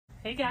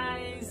Hey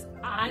guys,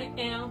 I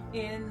am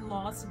in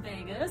Las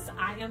Vegas.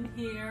 I am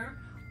here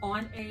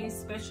on a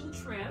special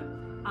trip.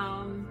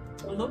 A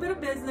little bit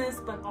of business,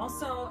 but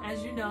also,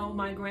 as you know,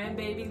 my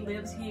grandbaby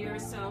lives here,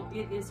 so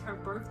it is her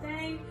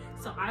birthday.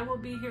 So I will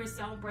be here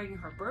celebrating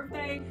her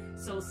birthday.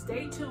 So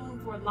stay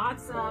tuned for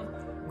lots of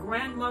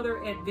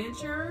grandmother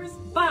adventures.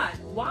 But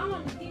while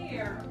I'm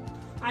here,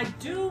 I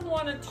do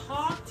want to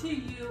talk to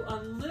you a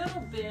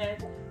little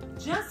bit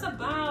just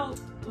about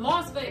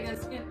Las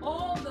Vegas and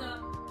all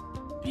the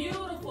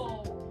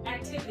beautiful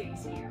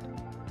activities here.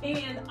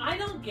 And I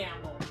don't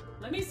gamble.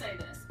 Let me say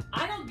this.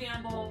 I don't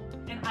gamble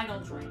and I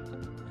don't drink.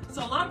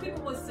 So a lot of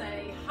people would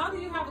say, how do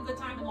you have a good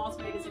time in Las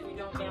Vegas if you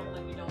don't gamble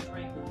and you don't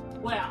drink?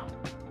 Well,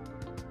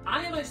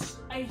 I am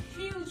a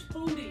huge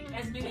foodie,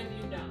 as many of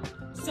you know.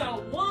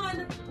 So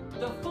one,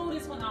 the food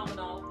is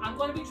phenomenal. I'm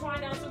going to be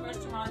trying out some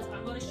restaurants.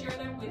 I'm going to share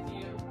them with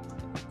you.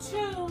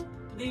 Two,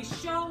 the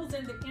shows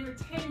and the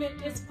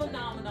entertainment is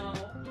phenomenal.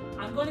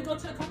 I'm going to go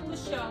to a couple of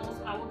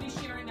shows. I will be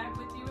sharing that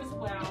with you as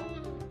well.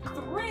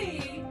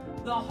 Three,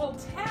 the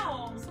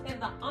hotels and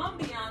the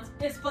ambiance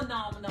is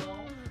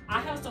phenomenal.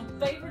 I have some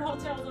favorite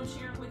hotels I'm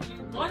sharing with you.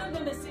 One of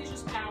them is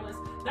Caesar's Palace.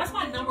 That's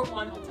my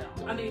 #1 hotel.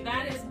 I mean,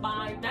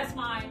 that's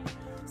my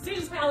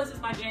Caesar's Palace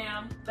is my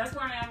jam. That's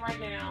where I am right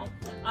now.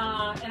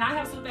 And I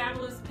have some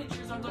fabulous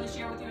pictures I'm going to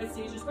share with you at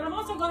Caesar's. But I'm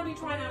also going to be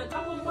trying out a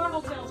couple more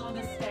hotels on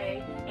this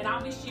stay, and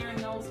I'll be sharing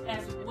those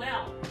as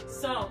well.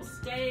 So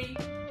stay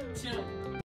tuned.